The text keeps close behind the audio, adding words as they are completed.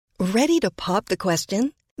Ready to pop the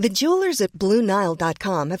question? The jewelers at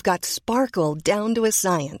BlueNile.com have got sparkle down to a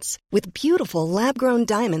science with beautiful lab-grown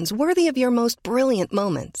diamonds worthy of your most brilliant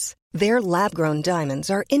moments. Their lab-grown diamonds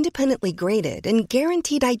are independently graded and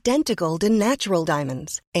guaranteed identical to natural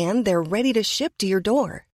diamonds, and they're ready to ship to your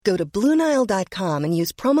door. Go to BlueNile.com and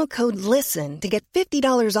use promo code LISTEN to get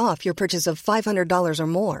 $50 off your purchase of $500 or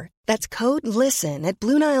more. That's code LISTEN at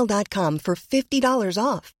BlueNile.com for $50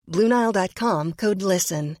 off. BlueNile.com, code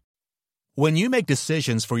LISTEN. When you make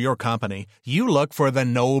decisions for your company, you look for the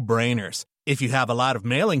no-brainers. If you have a lot of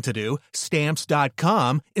mailing to do,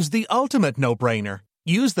 Stamps.com is the ultimate no-brainer.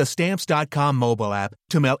 Use the Stamps.com mobile app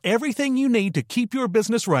to mail everything you need to keep your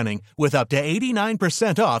business running with up to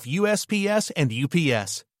 89% off USPS and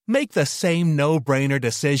UPS. Make the same no-brainer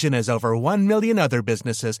decision as over 1 million other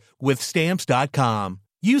businesses with Stamps.com.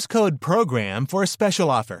 Use code PROGRAM for a special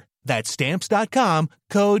offer. That's Stamps.com,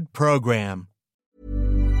 code PROGRAM.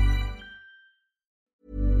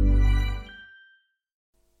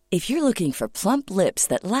 If you're looking for plump lips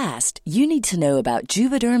that last, you need to know about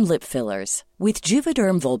Juvederm lip fillers. With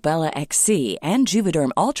Juvederm Volbella XC and Juvederm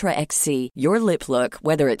Ultra XC, your lip look,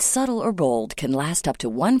 whether it's subtle or bold, can last up to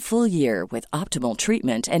 1 full year with optimal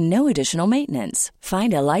treatment and no additional maintenance.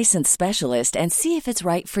 Find a licensed specialist and see if it's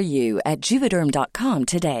right for you at Juvederm.com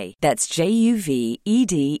today. That's JUVEDERM.com.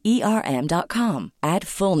 Add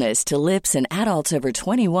fullness to lips in adults over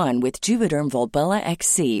 21 with Juvederm Volbella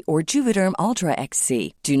XC or Juvederm Ultra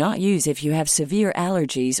XC. Do not use if you have severe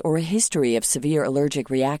allergies or a history of severe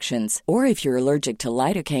allergic reactions, or if you're allergic to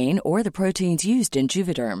lidocaine or the proteins used in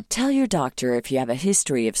Juvederm. Tell your doctor if you have a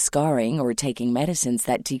history of scarring or taking medicines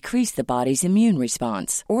that decrease the body's immune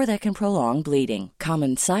response or that can prolong bleeding.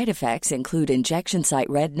 Common side effects include injection site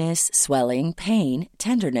redness, swelling, pain,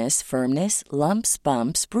 tenderness, firmness, lumps,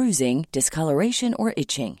 bumps, bruising, discoloration, or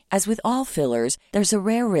itching. As with all fillers, there's a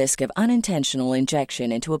rare risk of unintentional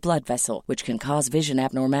injection into a blood vessel, which can cause vision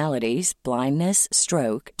abnormalities, blindness,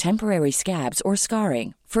 stroke, temporary scabs, or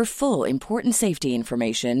scarring. For full, important safety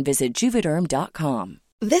information, visit Juvederm.com.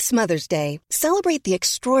 This Mother's Day, celebrate the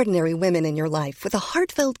extraordinary women in your life with a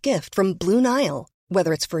heartfelt gift from Blue Nile.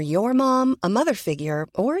 Whether it's for your mom, a mother figure,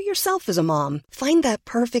 or yourself as a mom, find that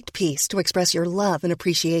perfect piece to express your love and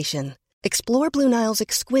appreciation. Explore Blue Nile's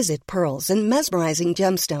exquisite pearls and mesmerizing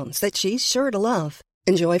gemstones that she's sure to love.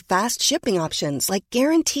 Enjoy fast shipping options like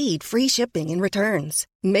guaranteed free shipping and returns.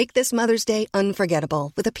 Make this Mother's Day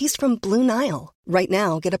unforgettable with a piece from Blue Nile. Right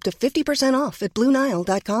now, get up to 50% off at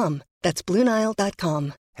BlueNile.com. That's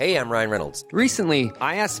BlueNile.com. Hey, I'm Ryan Reynolds. Recently,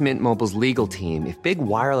 I asked Mint Mobile's legal team if big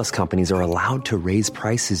wireless companies are allowed to raise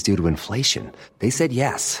prices due to inflation. They said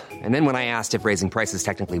yes. And then when I asked if raising prices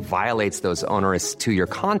technically violates those onerous 2-year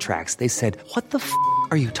contracts, they said, "What the f***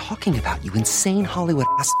 are you talking about, you insane Hollywood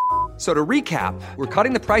ass?" So to recap, we're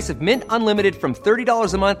cutting the price of Mint Unlimited from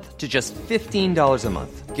 $30 a month to just $15 a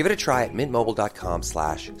month. Give it a try at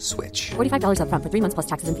mintmobile.com/switch. $45 up front for 3 months plus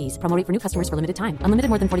taxes and fees. Promo rate for new customers for limited time. Unlimited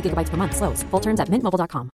more than 40 gigabytes per month. Slows full terms at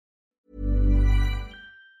mintmobile.com.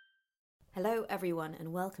 Hello everyone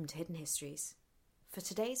and welcome to Hidden Histories. For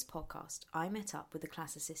today's podcast, I met up with the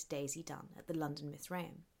classicist Daisy Dunn at the London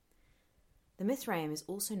Mithraeum. The Mithraeum is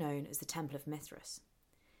also known as the Temple of Mithras.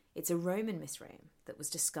 It's a Roman Mithraeum that was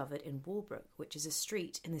discovered in Walbrook, which is a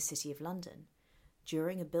street in the City of London,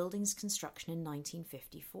 during a building's construction in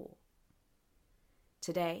 1954.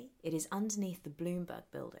 Today, it is underneath the Bloomberg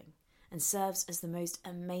building and serves as the most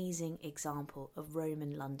amazing example of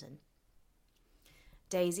Roman London.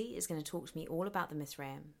 Daisy is going to talk to me all about the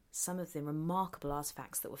Mithraeum, some of the remarkable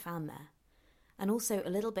artefacts that were found there, and also a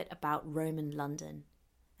little bit about Roman London,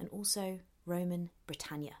 and also Roman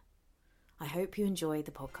Britannia. I hope you enjoy the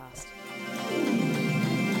podcast.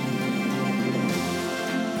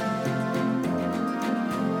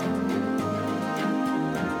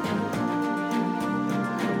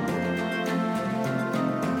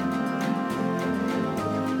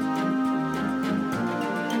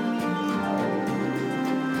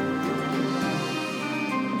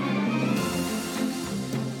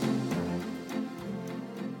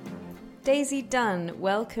 Daisy Dunn,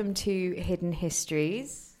 welcome to Hidden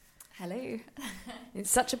Histories. Hello. It's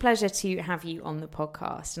such a pleasure to have you on the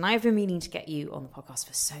podcast. And I've been meaning to get you on the podcast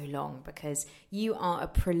for so long because you are a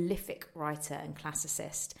prolific writer and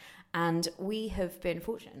classicist. And we have been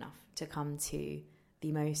fortunate enough to come to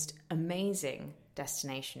the most amazing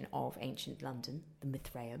destination of ancient London, the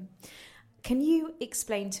Mithraeum. Can you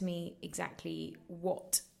explain to me exactly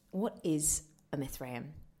what is a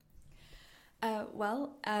Mithraeum?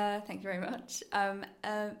 Thank you very much.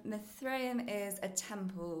 Mithraeum is a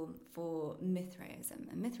temple for Mithraism.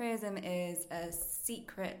 And Mithraism is a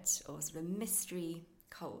secret or sort of mystery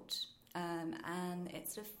cult, and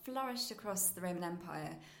it sort of flourished across the Roman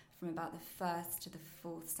Empire from about the 1st to the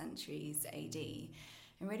 4th centuries AD.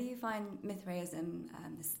 And really you find Mithraism,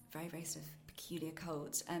 this very, very sort of peculiar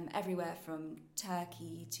cult, everywhere from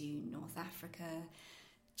Turkey to North Africa,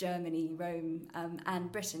 Germany, Rome,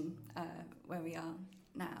 and Britain, where we are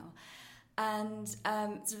now. And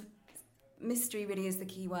sort of mystery really is the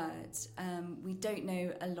key word. We don't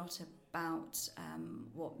know a lot about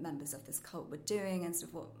what members of this cult were doing and sort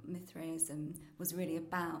of what Mithraism was really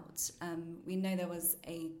about. We know there was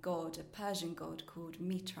a god, a Persian god called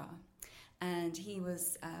Mitra, and he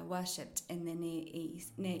was worshipped in the Near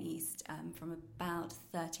East from about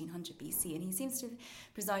 1300 BC, and he seems to have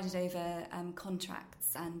presided over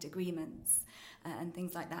contracts and agreements and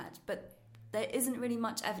things like that. But there isn't really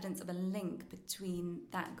much evidence of a link between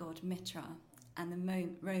that god Mitra and the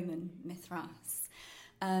Roman Mithras.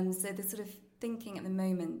 So the sort of thinking at the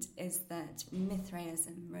moment is that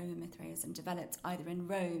Roman Mithraism, developed either in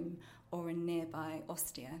Rome or in nearby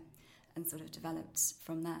Ostia and sort of developed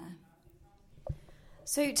from there.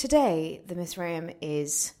 So today, the Mithraeum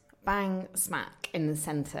is bang smack in the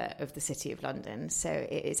centre of the City of London. So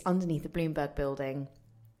it is underneath the Bloomberg building.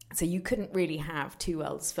 So you couldn't really have two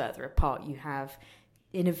worlds further apart. You have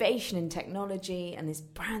innovation and technology and this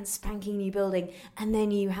brand spanking new building, and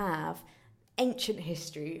then you have ancient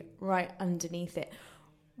history right underneath it.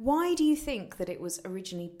 Why do you think that it was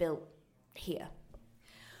originally built here?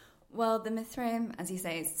 Well, the Mithraeum, as you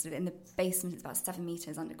say, is sort of in the basement. It's about 7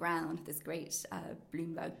 metres underground, this great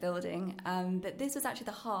Bloomberg building. But this was actually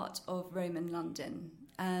the heart of Roman London.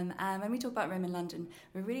 And when we talk about Roman London,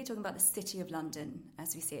 we're really talking about the City of London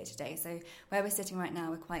as we see it today. So where we're sitting right now,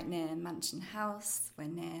 we're quite near Mansion House. We're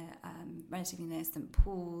near, relatively near St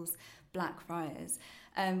Paul's, Blackfriars.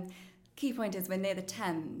 Key point is we're near the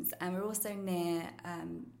Thames, and we're also near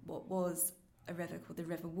what was a river called the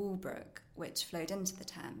River Walbrook, which flowed into the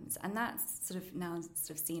Thames, and that's sort of now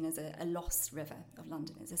sort of seen as a lost river of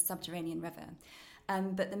London. It's a subterranean river,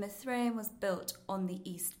 but the Mithraeum was built on the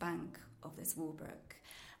east bank of this Walbrook,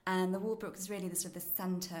 and the Walbrook was really the sort of the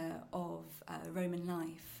centre of Roman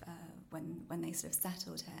life when they sort of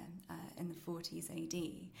settled here in the 40s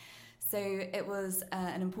AD. So it was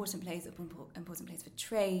an important place for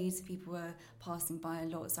trade. People were passing by a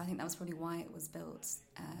lot. So I think that was probably why it was built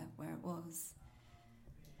where it was.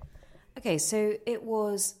 Okay, so it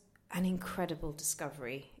was an incredible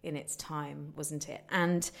discovery in its time, wasn't it?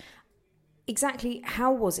 And exactly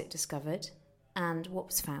how was it discovered and what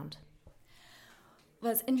was found?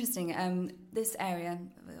 Well, it's interesting. This area,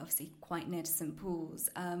 obviously quite near to St Paul's,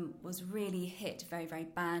 was really hit very, very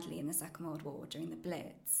badly in the Second World War during the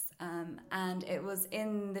Blitz. And it was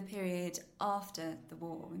in the period after the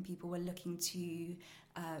war when people were looking to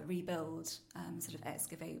rebuild, sort of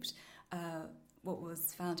excavate what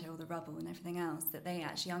was found here, all the rubble and everything else, that they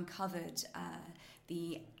actually uncovered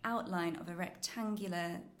the outline of a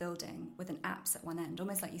rectangular building with an apse at one end,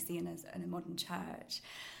 almost like you see in a modern church.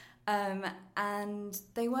 And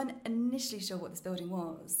they weren't initially sure what this building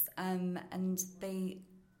was, and they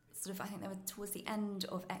sort of, I think they were towards the end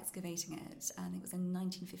of excavating it, and it was in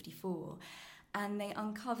 1954, and they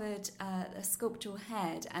uncovered a sculptural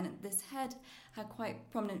head, and this head had quite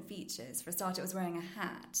prominent features. For a start, it was wearing a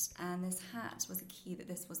hat, and this hat was a key that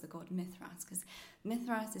this was the god Mithras, because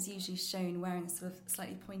Mithras is usually shown wearing a sort of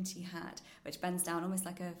slightly pointy hat, which bends down almost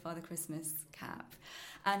like a Father Christmas cap,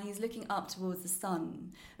 and he's looking up towards the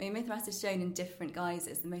sun. I mean, Mithras is shown in different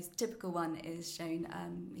guises. The most typical one is shown,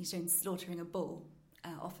 he's shown slaughtering a bull,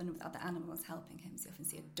 often with other animals helping him. So you often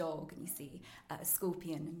see a dog and you see a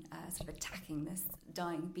scorpion sort of attacking this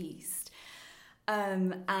dying beast.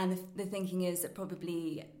 And the thinking is that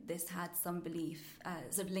probably this had some belief,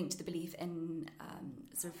 sort of linked to the belief in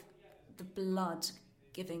sort of the blood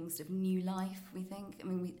giving sort of new life, we think. I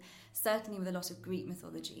mean, certainly with a lot of Greek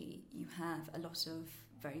mythology, you have a lot of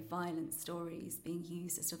very violent stories being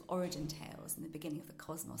used as sort of origin tales in the beginning of the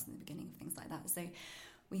cosmos and the beginning of things like that. So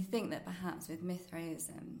we think that perhaps with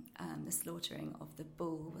Mithraism, the slaughtering of the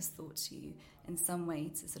bull was thought to, in some way,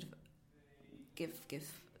 to sort of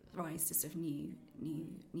give rise to sort of new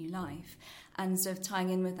life. And sort of tying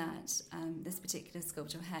in with that, this particular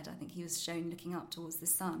sculptural head, I think he was shown looking up towards the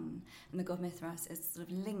sun, and the god Mithras is sort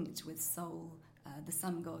of linked with Sol, the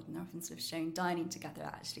sun god, and they're often sort of shown dining together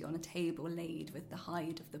actually on a table laid with the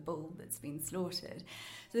hide of the bull that's been slaughtered.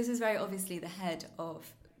 So this is very obviously the head of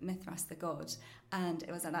Mithras the god, and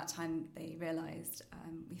it was at that time they realised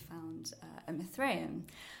we found a Mithraeum.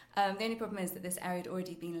 The only problem is that this area had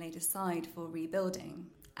already been laid aside for rebuilding,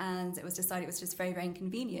 and it was just very, very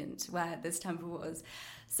inconvenient where this temple was.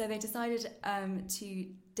 So they decided to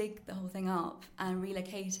dig the whole thing up and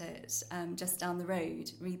relocate it just down the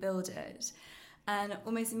road, rebuild it. And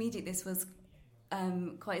almost immediately this was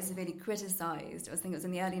quite severely criticised. I think it was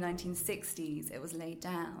in the early 1960s it was laid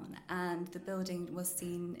down, and the building was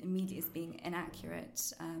seen immediately as being inaccurate.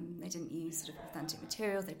 They didn't use sort of authentic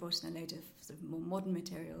materials. They brought in a load of sort of more modern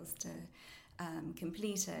materials to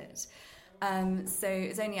complete it. So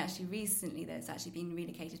it's only actually recently that it's actually been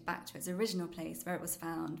relocated back to its original place where it was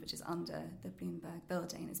found, which is under the Bloomberg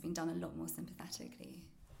building. It's been done a lot more sympathetically.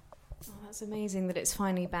 Oh, that's amazing that it's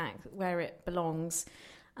finally back where it belongs.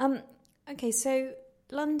 Okay, so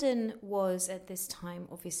London was at this time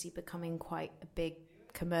obviously becoming quite a big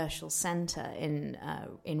commercial centre in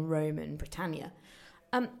Roman Britannia.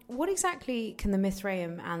 What exactly can the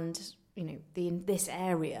Mithraeum and this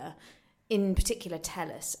area in particular tell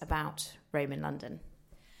us about Roman London?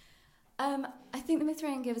 I think the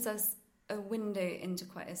Mithraeum gives us a window into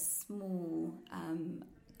quite a small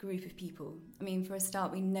group of people. I mean, for a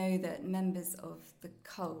start, we know that members of the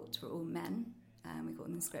cult were all men. We got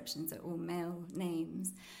inscriptions, they're all male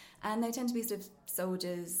names. And they tend to be sort of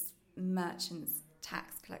soldiers, merchants,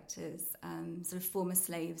 tax collectors, sort of former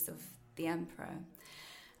slaves of the emperor.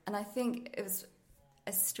 And I think it was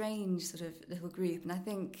a strange sort of little group, and I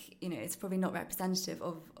think it's probably not representative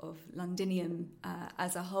of Londinium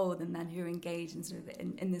as a whole, the men who are engaged in sort of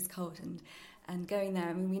in this cult and going there.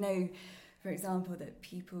 I mean, we know, for example, that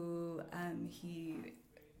people who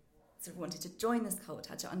sort of wanted to join this cult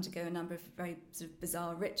had to undergo a number of very sort of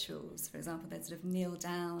bizarre rituals. For example, they'd sort of kneel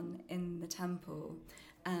down in the temple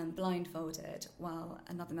blindfolded while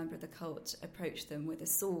another member of the cult approached them with a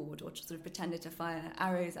sword or sort of pretended to fire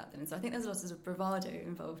arrows at them. And so I think there's a lot of sort of bravado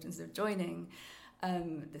involved in sort of joining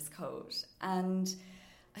this cult. And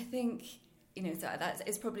I think, so that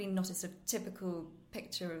is probably not a sort of typical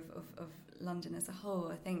picture of London as a whole.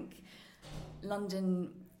 I think London,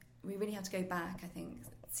 we really have to go back, I think,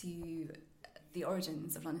 to the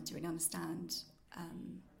origins of London to really understand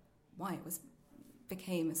why it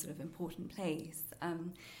became a sort of important place.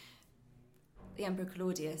 The Emperor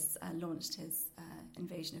Claudius launched his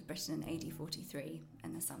invasion of Britain in AD 43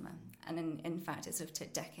 in the summer, and in fact it sort of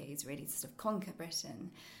took decades really to sort of conquer Britain,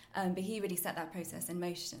 but he really set that process in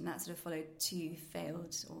motion, and that sort of followed two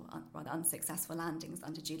failed or rather unsuccessful landings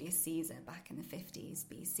under Julius Caesar back in the 50s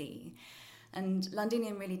BC. And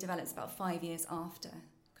Londinium really develops about 5 years after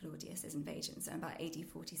Claudius's invasion, so about AD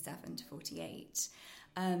 47 to 48.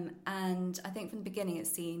 And I think from the beginning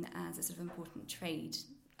it's seen as a sort of important trade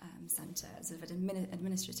centre, sort of an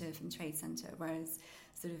administrative and trade centre, whereas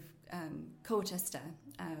sort of Colchester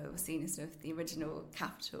was seen as sort of the original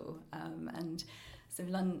capital, and so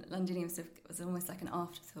Londinium sort of was almost like an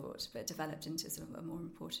afterthought, but developed into sort of a more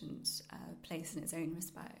important place in its own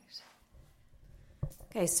respect.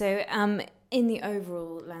 Okay, so in the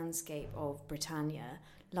overall landscape of Britannia,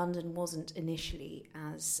 London wasn't initially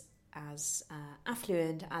as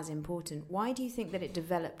affluent, as important. Why do you think that it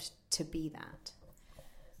developed to be that?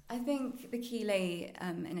 I think the key lay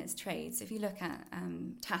in its trade. So if you look at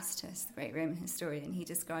Tacitus, the great Roman historian, he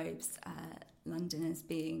describes London as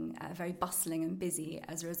being very bustling and busy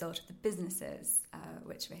as a result of the businesses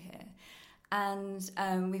which were here.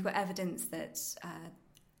 And we've got evidence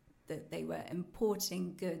that they were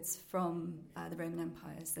importing goods from the Roman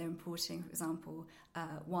Empire. So they're importing, for example,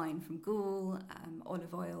 wine from Gaul,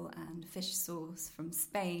 olive oil and fish sauce from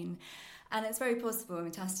Spain. And it's very possible, I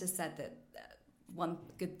mean, Tacitus said that one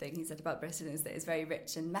good thing he said about Britain is that it's very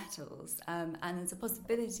rich in metals, and there's a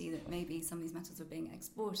possibility that maybe some of these metals were being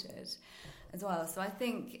exported as well. So I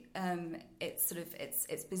think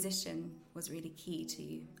its position was really key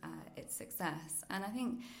to its success. And I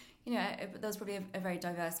think there was probably a very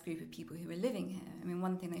diverse group of people who were living here. I mean,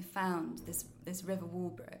 one thing they found, this River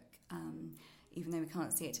Walbrook, even though we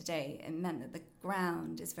can't see it today, it meant that the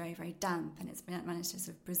ground is very, very damp, and it's managed to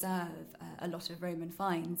sort of preserve a lot of Roman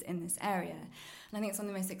finds in this area. And I think it's one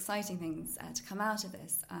of the most exciting things to come out of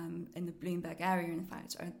this. In the Bloomberg area, in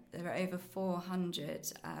fact, there are over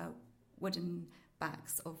 400 wooden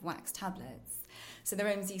backs of wax tablets. So the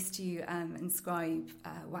Romans used to inscribe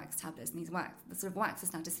wax tablets, and the sort of wax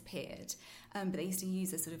has now disappeared, but they used to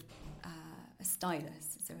use a sort of a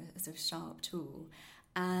stylus, so a sort of sharp tool,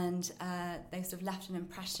 and they sort of left an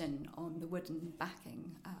impression on the wooden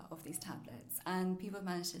backing of these tablets, and people have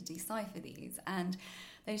managed to decipher these, and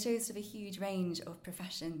they show sort of a huge range of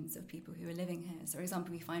professions of people who are living here. So, for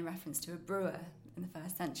example, we find reference to a brewer in the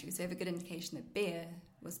 1st century, so we have a good indication that beer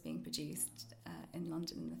was being produced in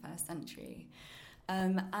London in the 1st century.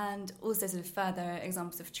 And also sort of further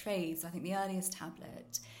examples of trade. So I think the earliest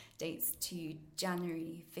tablet dates to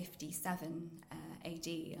January 57 AD.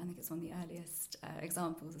 I think it's one of the earliest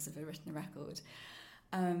examples of a written record.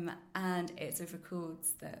 And it sort of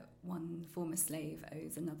records that one former slave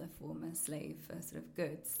owes another former slave for sort of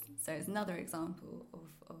goods. So it's another example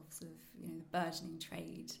of sort of, the burgeoning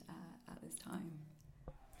trade at this time.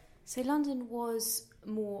 So London was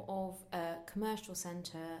more of a commercial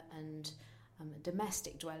centre and a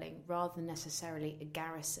domestic dwelling rather than necessarily a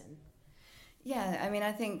garrison. Yeah, I mean,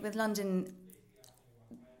 I think with London,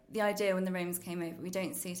 the idea when the Romans came over, we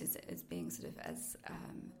don't see it as being sort of as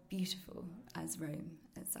beautiful as Rome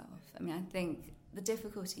itself. I mean, I think the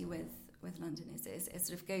difficulty with London is it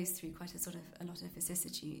sort of goes through quite a lot of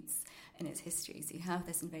vicissitudes in its history. So you have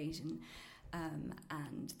this invasion,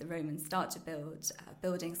 and the Romans start to build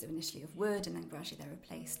buildings initially of wood, and then gradually they're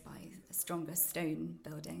replaced by stronger stone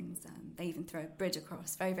buildings. They even throw a bridge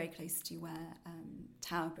across, very, very close to where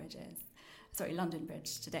Tower Bridge is. London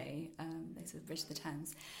Bridge today. They sort of bridge the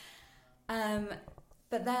Thames.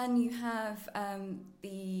 But then you have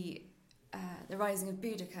the rising of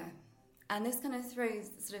Boudicca, and this kind of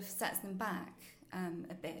sets them back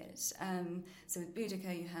a bit. So with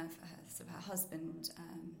Boudicca, you have her husband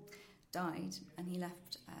died, and he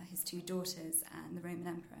left his two daughters and the Roman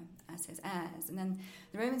emperor as his heirs. And then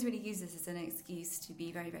the Romans really use this as an excuse to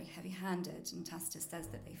be very, very heavy-handed, and Tacitus says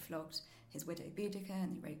that they flogged his widow Boudicca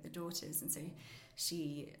and they raped the daughters, and so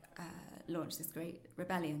she launched this great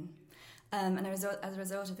rebellion. And as a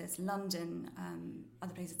result of this, London,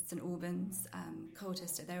 other places, St Albans,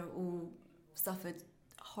 Colchester, they all suffered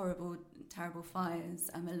horrible, terrible fires.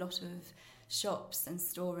 A lot of shops and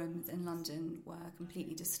storerooms in London were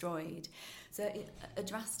completely destroyed. So a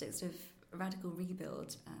drastic sort of radical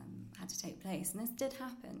rebuild had to take place, and this did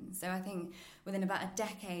happen. So I think within about a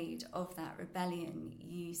decade of that rebellion,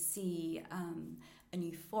 you see a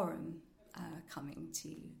new forum coming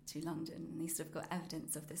to London, and you sort of got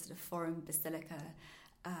evidence of this sort of forum basilica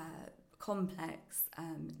complex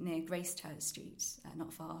near Gracechurch Street,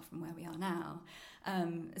 not far from where we are now.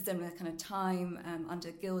 A similar kind of time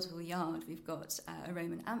under Guildhall Yard, we've got a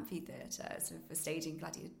Roman amphitheatre, sort of for staging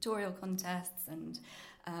gladiatorial contests and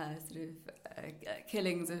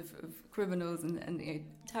killings of criminals and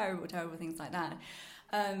terrible things like that.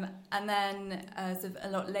 And then sort of a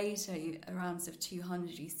lot later, around sort of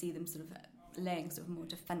 200, you see them sort of laying sort of more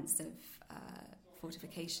defensive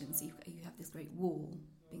fortifications. So you have this great wall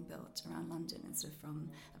being built around London, and sort of from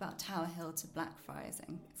about Tower Hill to Blackfriars,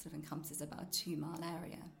 and it sort of encompasses about a 2-mile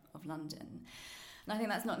area of London. And I think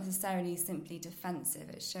that's not necessarily simply defensive,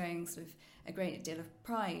 it's showing sort of a great deal of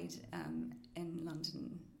pride in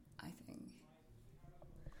London, I think.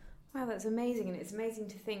 Wow, that's amazing. And it's amazing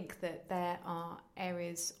to think that there are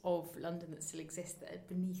areas of London that still exist that are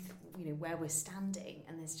beneath, where we're standing.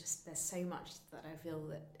 And there's so much that I feel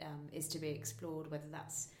that is to be explored, whether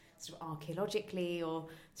that's sort of archaeologically or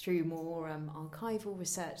through more archival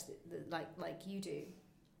research like you do.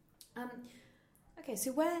 Okay,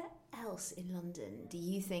 so where else in London do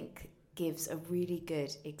you think gives a really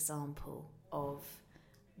good example of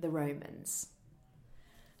the Romans?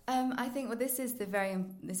 I think this is the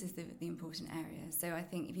important area. So I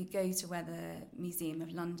think if you go to where the Museum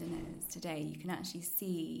of London is today, you can actually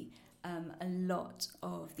see a lot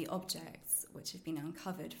of the objects which have been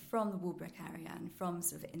uncovered from the Walbrick area and from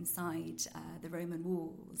sort of inside the Roman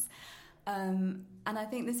walls. And I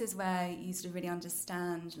think this is where you sort of really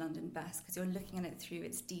understand London best, because you're looking at it through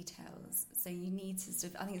its details. So you need to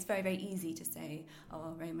I think it's very, very easy to say,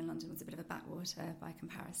 Roman London was a bit of a backwater by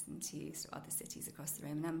comparison to sort of other cities across the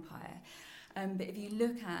Roman Empire. But if you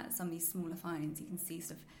look at some of these smaller finds, you can see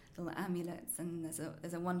sort of little amulets, and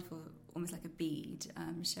there's a wonderful, almost like a bead,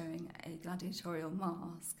 showing a gladiatorial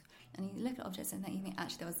mask. And you look at objects and you think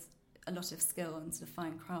actually there was a lot of skill and sort of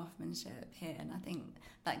fine craftsmanship here, and I think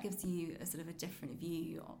that gives you a sort of a different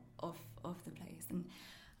view of the place. And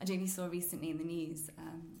I don't know if you saw recently in the news,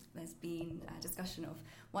 there's been a discussion of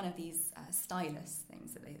one of these stylus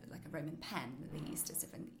things that like a Roman pen that they used to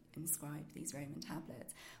sort of inscribe these Roman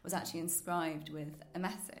tablets, was actually inscribed with a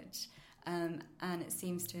message, and it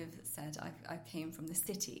seems to have said, I came from the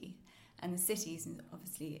city, and the city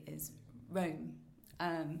obviously is Rome.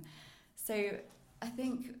 So I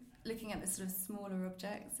think looking at the sort of smaller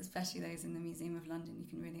objects, especially those in the Museum of London, you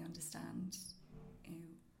can really understand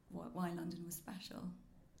why London was special.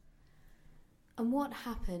 And what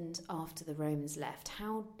happened after the Romans left?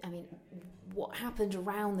 What happened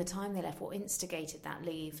around the time they left? What instigated that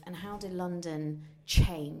leave? And how did London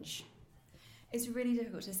change? It's really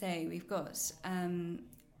difficult to say. We've got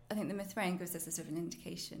I think the Mithraeum gives us a sort of an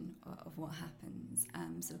indication of what happens.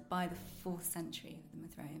 So by the 4th century of the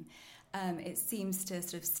Mithraeum, it seems to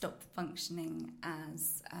sort of stop functioning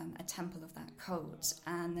as a temple of that cult,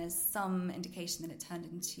 and there's some indication that it turned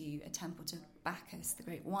into a temple to Bacchus, the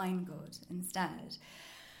great wine god, instead.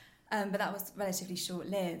 But that was relatively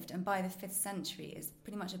short-lived, and by the 5th century it's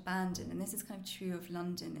pretty much abandoned, and this is kind of true of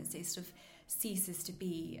London, as it sort of ceases to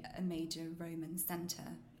be a major Roman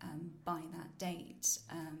centre by that date.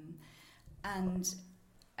 And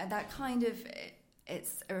that kind of,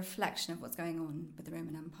 it's a reflection of what's going on with the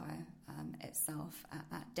Roman Empire itself at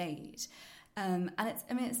that date. And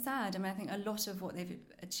it's sad. I think a lot of what they've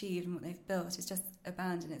achieved and what they've built is just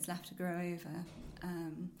abandoned. It's left to grow over.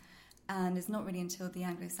 And it's not really until the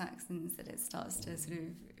Anglo-Saxons that it starts to sort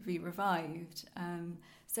of be revived.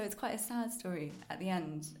 So it's quite a sad story at the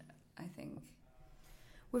end, I think.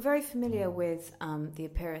 We're very familiar with the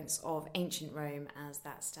appearance of ancient Rome as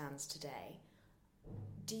that stands today.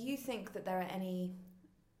 Do you think that there are any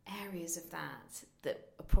areas of that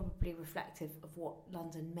are probably reflective of what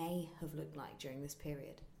London may have looked like during this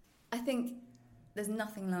period? I think there's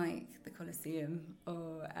nothing like the Colosseum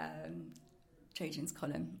or Trajan's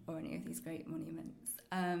Column or any of these great monuments.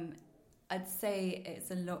 I'd say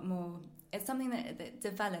it's a lot more. It's something that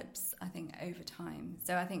develops, I think, over time.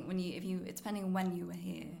 So I think it's depending on when you were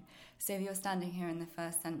here. So if you're standing here in the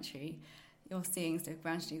 1st century, you're seeing sort of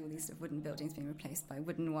gradually all these sort of wooden buildings being replaced by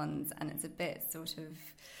wooden ones, and it's a bit sort of,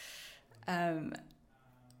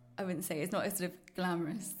 I wouldn't say it's not a sort of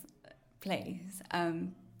glamorous place.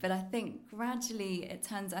 But I think gradually it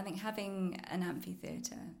turns, I think having an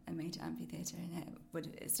amphitheatre, a major amphitheatre in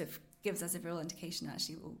it sort of gives us a real indication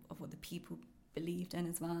actually of what the people believed in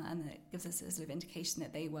as well, and it gives us a sort of indication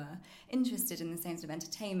that they were interested in the same sort of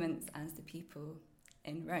entertainments as the people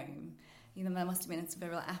in Rome. There must have been a sort of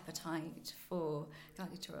a real appetite for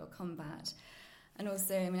gladiatorial combat. And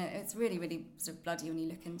also, it's really, really sort of bloody when you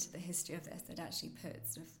look into the history of this. It actually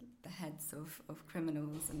puts sort of the heads of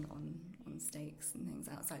criminals and on stakes and things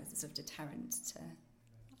outside as a sort of deterrent to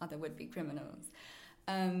other would-be criminals.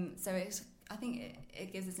 So I think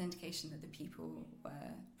it gives us an indication that the people were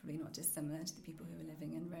probably not dissimilar to the people who were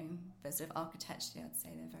living in Rome, but sort of architecturally, I'd say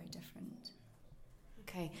they're very different.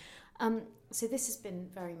 Okay, so this has been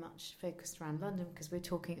very much focused around London because we're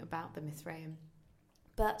talking about the Mithraeum.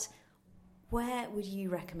 But where would you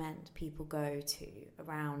recommend people go to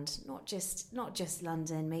around not just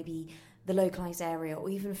London, maybe the localised area, or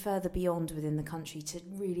even further beyond within the country, to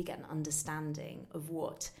really get an understanding of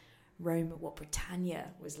what Rome, what Britannia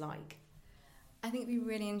was like? I think it'd be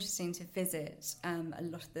really interesting to visit a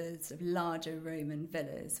lot of the sort of larger Roman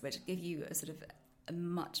villas, which give you a sort of a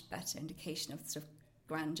much better indication of the sort of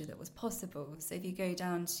grandeur that was possible. So if you go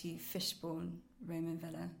down to Fishbourne Roman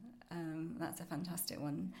Villa, that's a fantastic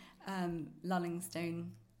one. Lullingstone,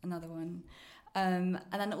 another one. And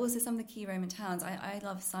then also some of the key Roman towns. I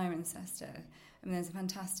love Cirencester. There's a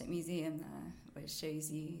fantastic museum there which shows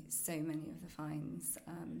you so many of the finds,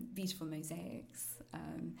 beautiful mosaics,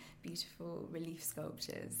 beautiful relief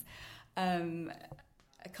sculptures.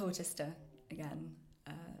 Colchester, again,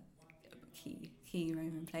 key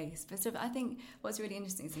Roman place. But sort of, I think what's really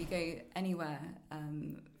interesting is if you go anywhere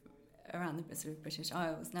around the sort of British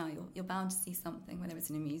Isles now, you're bound to see something, whether it's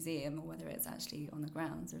in a museum or whether it's actually on the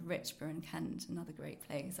grounds of Richborough and Kent, another great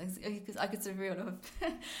place. I could sort of reel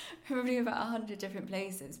off probably about 100 different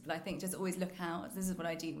places, but I think just always look out. This is what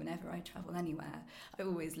I do whenever I travel anywhere. I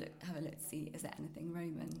always have a look to see, is there anything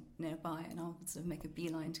Roman nearby, and I'll sort of make a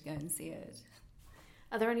beeline to go and see it.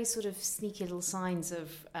 Are there any sort of sneaky little signs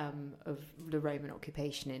of the Roman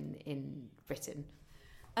occupation in Britain?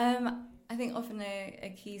 I think often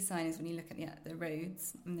a key sign is when you look at the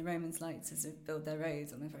roads, and the Romans liked to sort of build their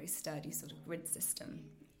roads on a very sturdy sort of grid system.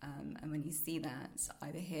 And when you see that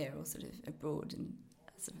either here or sort of abroad and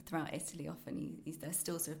sort of throughout Italy, often they're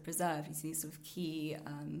still sort of preserved. You see these sort of key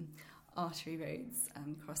artery roads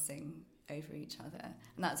crossing over each other,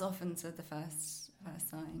 and that's often sort of the first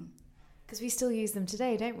sign. Because we still use them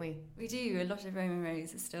today, don't we? We do. A lot of Roman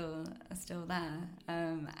roads are still there.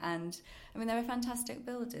 And there are fantastic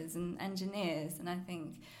builders and engineers. And I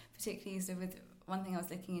think particularly with one thing I was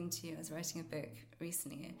looking into, I was writing a book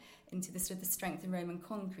recently into the sort of the strength of Roman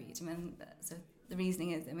concrete. So the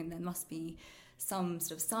reasoning is, there must be some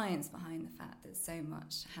sort of science behind the fact that so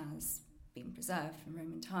much has been preserved from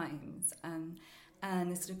Roman times.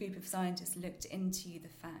 And this sort of group of scientists looked into the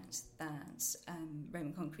fact that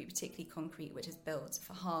Roman concrete, particularly concrete which is built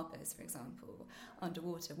for harbours, for example,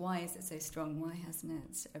 underwater, why is it so strong? Why hasn't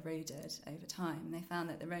it eroded over time? And they found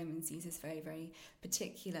that the Romans used this very, very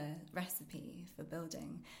particular recipe for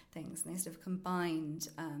building things. And they sort of combined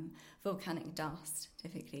volcanic dust,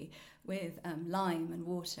 typically, with lime and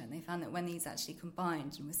water. And they found that when these actually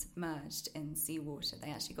combined and were submerged in seawater,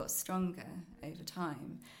 they actually got stronger over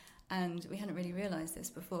time. And we hadn't really realised this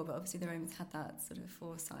before, but obviously the Romans had that sort of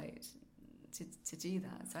foresight to do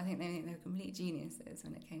that. So I think they were complete geniuses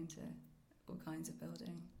when it came to all kinds of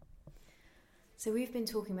building. So we've been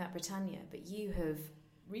talking about Britannia, but you have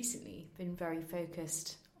recently been very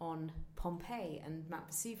focused on Pompeii and Mount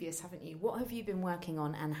Vesuvius, haven't you? What have you been working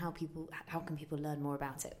on, and how can people learn more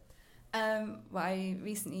about it? Well, I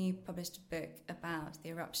recently published a book about the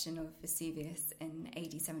eruption of Vesuvius in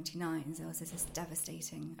AD 79. So there was this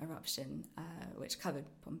devastating eruption which covered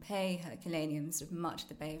Pompeii, Herculaneum, sort of much of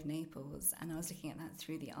the Bay of Naples, and I was looking at that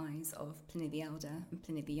through the eyes of Pliny the Elder and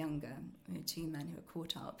Pliny the Younger, who were two men who were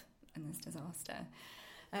caught up in this disaster.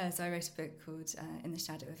 So I wrote a book called In the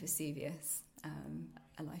Shadow of Vesuvius,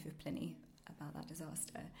 A Life of Pliny, about that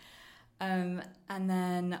disaster. And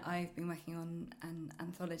then I've been working on an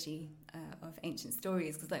anthology of ancient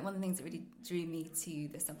stories, because one of the things that really drew me to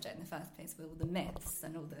the subject in the first place were all the myths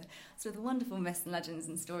and all the sort of the wonderful myths and legends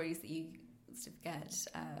and stories that you sort of get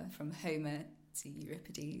from Homer to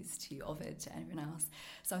Euripides to Ovid to everyone else.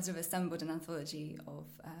 So I sort of assembled an anthology of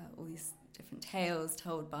all these different tales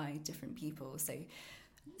told by different people. So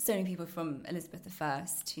many people from Elizabeth I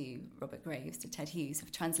to Robert Graves to Ted Hughes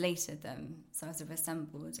have translated them. So I sort of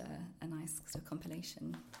assembled a nice sort of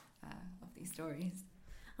compilation of these stories.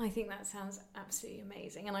 I think that sounds absolutely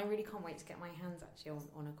amazing, and I really can't wait to get my hands actually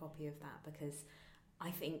on a copy of that, because I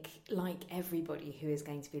think, like everybody who is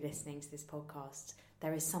going to be listening to this podcast,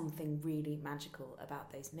 there is something really magical about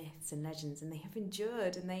those myths and legends, and they have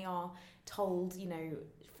endured, and they are told,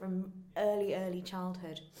 from early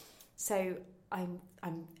childhood. So I'm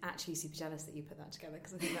actually super jealous that you put that together,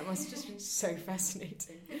 because I think that must have just been so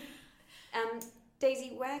fascinating.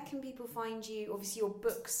 Daisy, where can people find you? Obviously, your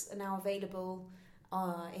books are now available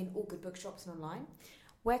in all good bookshops and online.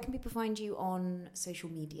 Where can people find you on social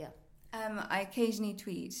media? I occasionally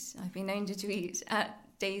tweet. I've been known to tweet at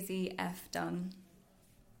Daisy F. Dunn.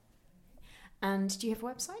 And do you have a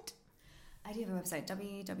website? I do have a website,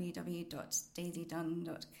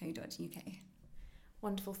 www.daisydunn.co.uk.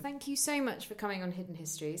 Wonderful. Thank you so much for coming on Hidden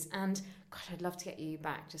Histories. And gosh, I'd love to get you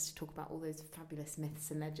back just to talk about all those fabulous myths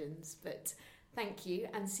and legends. But thank you,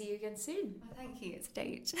 and see you again soon. Well, thank you. It's a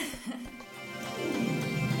date.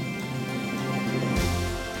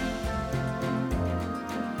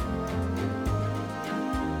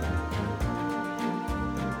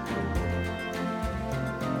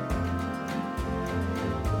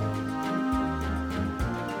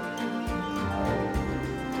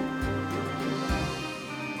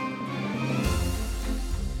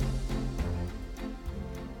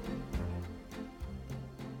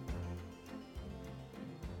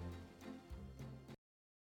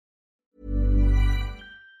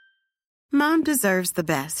 Mom deserves the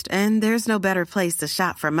best, and there's no better place to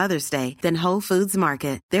shop for Mother's Day than Whole Foods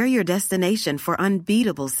Market. They're your destination for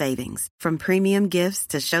unbeatable savings, from premium gifts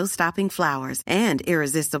to show-stopping flowers and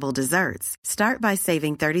irresistible desserts. Start by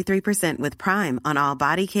saving 33% with Prime on all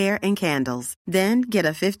body care and candles. Then get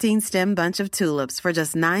a 15-stem bunch of tulips for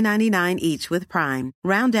just $9.99 each with Prime.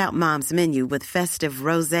 Round out Mom's menu with festive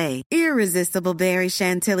rosé, irresistible berry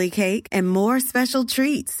chantilly cake, and more special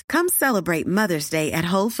treats. Come celebrate Mother's Day at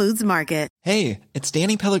Whole Foods Market. Hey, it's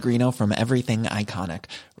Danny Pellegrino from Everything Iconic.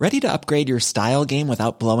 Ready to upgrade your style game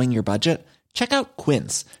without blowing your budget? Check out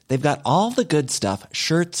Quince. They've got all the good stuff,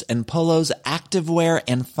 shirts and polos, activewear,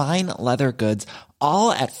 and fine leather goods,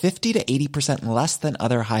 all at 50 to 80% less than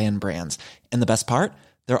other high-end brands. And the best part?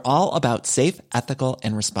 They're all about safe, ethical,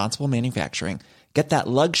 and responsible manufacturing. Get that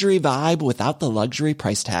luxury vibe without the luxury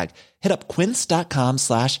price tag. Hit up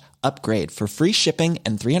quince.com/upgrade for free shipping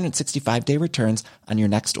and 365-day returns on your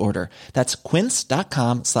next order. That's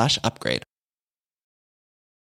quince.com/upgrade.